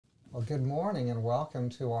Well, good morning and welcome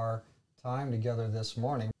to our time together this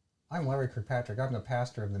morning. I'm Larry Kirkpatrick. I'm the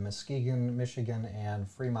pastor of the Muskegon, Michigan and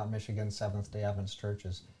Fremont, Michigan Seventh-day Adventist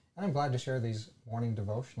churches, and I'm glad to share these morning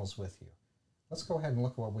devotionals with you. Let's go ahead and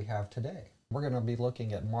look at what we have today. We're going to be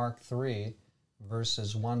looking at Mark 3,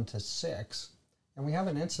 verses 1 to 6, and we have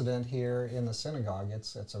an incident here in the synagogue.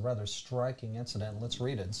 It's a rather striking incident. Let's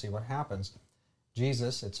read it and see what happens.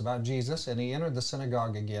 It's about Jesus, and he entered the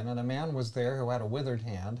synagogue again, and a man was there who had a withered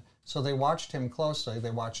hand. So they watched him closely,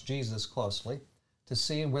 they watched Jesus closely, to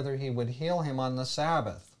see whether he would heal him on the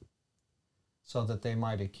Sabbath, so that they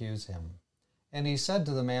might accuse him. And he said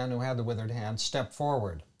to the man who had the withered hand, "Step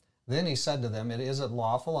forward." Then he said to them, "Is it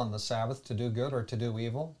lawful on the Sabbath to do good or to do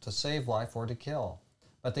evil, to save life or to kill?"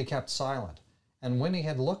 But they kept silent. And when he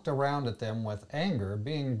had looked around at them with anger,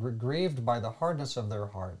 being grieved by the hardness of their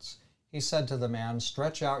hearts, he said to the man,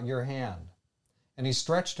 "Stretch out your hand." And he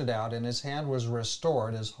stretched it out, and his hand was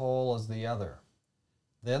restored as whole as the other.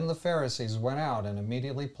 Then the Pharisees went out and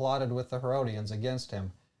immediately plotted with the Herodians against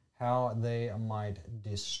him, how they might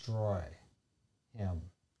destroy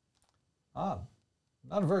him. Not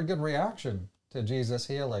a very good reaction to Jesus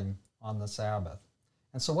healing on the Sabbath.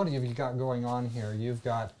 And so what have you got going on here? You've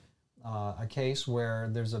got a case where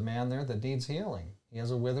there's a man there that needs healing. He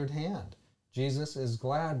has a withered hand. Jesus is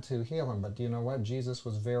glad to heal him, but do you know what? Jesus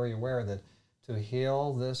was very aware that to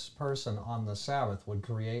heal this person on the Sabbath would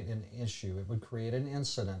create an issue. It would create an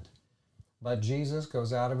incident. But Jesus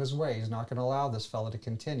goes out of his way. He's not going to allow this fellow to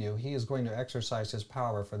continue. He is going to exercise his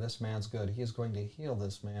power for this man's good. He is going to heal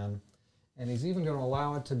this man, and he's even going to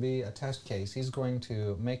allow it to be a test case. He's going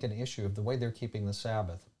to make an issue of the way they're keeping the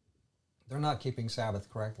Sabbath. They're not keeping Sabbath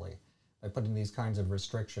correctly by putting these kinds of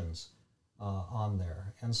restrictions on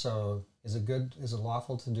there. And so is it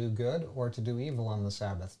lawful to do good or to do evil on the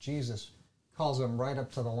Sabbath? Jesus calls him right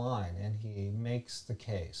up to the line, and he makes the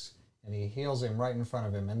case, and he heals him right in front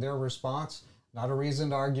of him. And their response, not a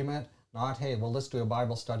reasoned argument, not, hey, well, let's do a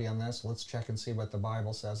Bible study on this, let's check and see what the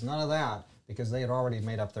Bible says. None of that, because they had already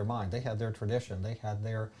made up their mind. They had their tradition. They had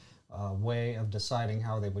their way of deciding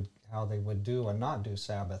how they would do and not do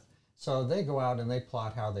Sabbath. So they go out and they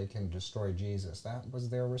plot how they can destroy Jesus. That was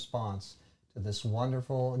their response to this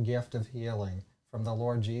wonderful gift of healing from the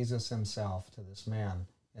Lord Jesus himself to this man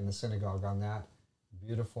in the synagogue on that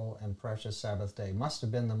beautiful and precious Sabbath day. Must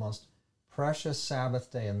have been the most precious Sabbath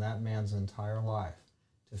day in that man's entire life,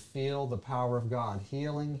 to feel the power of God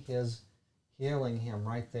healing him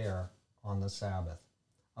right there on the Sabbath.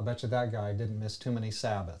 I'll bet you that guy didn't miss too many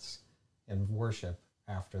Sabbaths in worship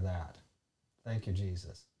after that. Thank you,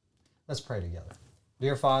 Jesus. Let's pray together.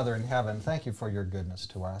 Dear Father in heaven, thank you for your goodness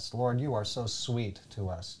to us. Lord, you are so sweet to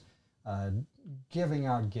us, giving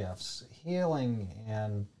out gifts, healing,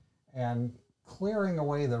 and clearing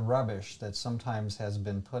away the rubbish that sometimes has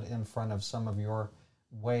been put in front of some of your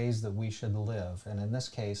ways that we should live. And in this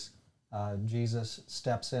case, Jesus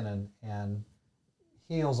steps in and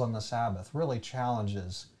heals on the Sabbath, really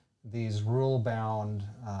challenges these rule-bound,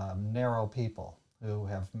 narrow people who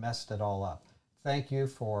have messed it all up. Thank you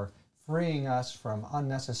for freeing us from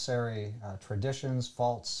unnecessary traditions,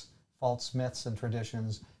 false myths and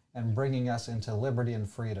traditions, and bringing us into liberty and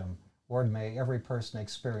freedom. Lord, may every person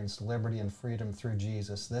experience liberty and freedom through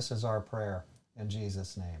Jesus. This is our prayer in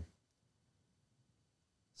Jesus' name.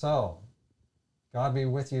 So, God be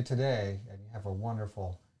with you today, and you have a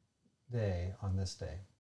wonderful day on this day.